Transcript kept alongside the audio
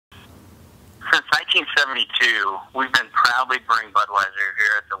Me Too, we've been proudly brewing Budweiser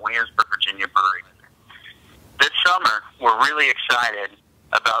here at the Williamsburg, Virginia brewery. This summer, we're really excited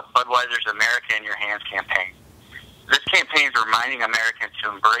about Budweiser's America in Your Hands campaign. This campaign is reminding Americans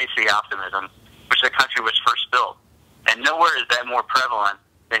to embrace the optimism which the country was first built. And nowhere is that more prevalent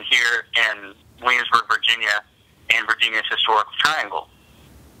than here in Williamsburg, Virginia, and Virginia's historical triangle.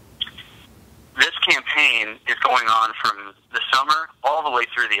 This campaign is going on from the summer all the way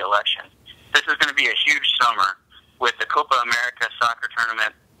through the election. This is going to be a huge summer with the Copa America soccer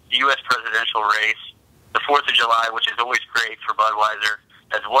tournament, the U.S. presidential race, the 4th of July, which is always great for Budweiser,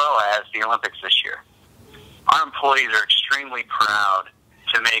 as well as the Olympics this year. Our employees are extremely proud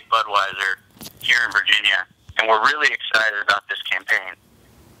to make Budweiser here in Virginia, and we're really excited about this campaign.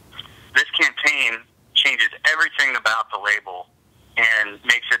 This campaign changes everything about the label and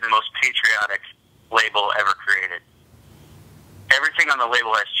makes it the most patriotic label ever created. Everything on the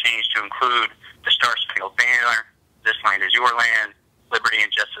label has changed to include the Star Spangled Banner, This Land Is Your Land, Liberty and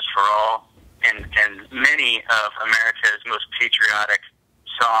Justice for All, and many of America's most patriotic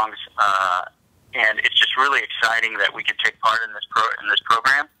songs. And it's just really exciting that we can take part in this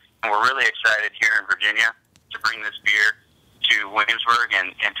program. And we're really excited here in Virginia to bring this beer to Williamsburg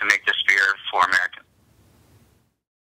and to make this beer for Americans.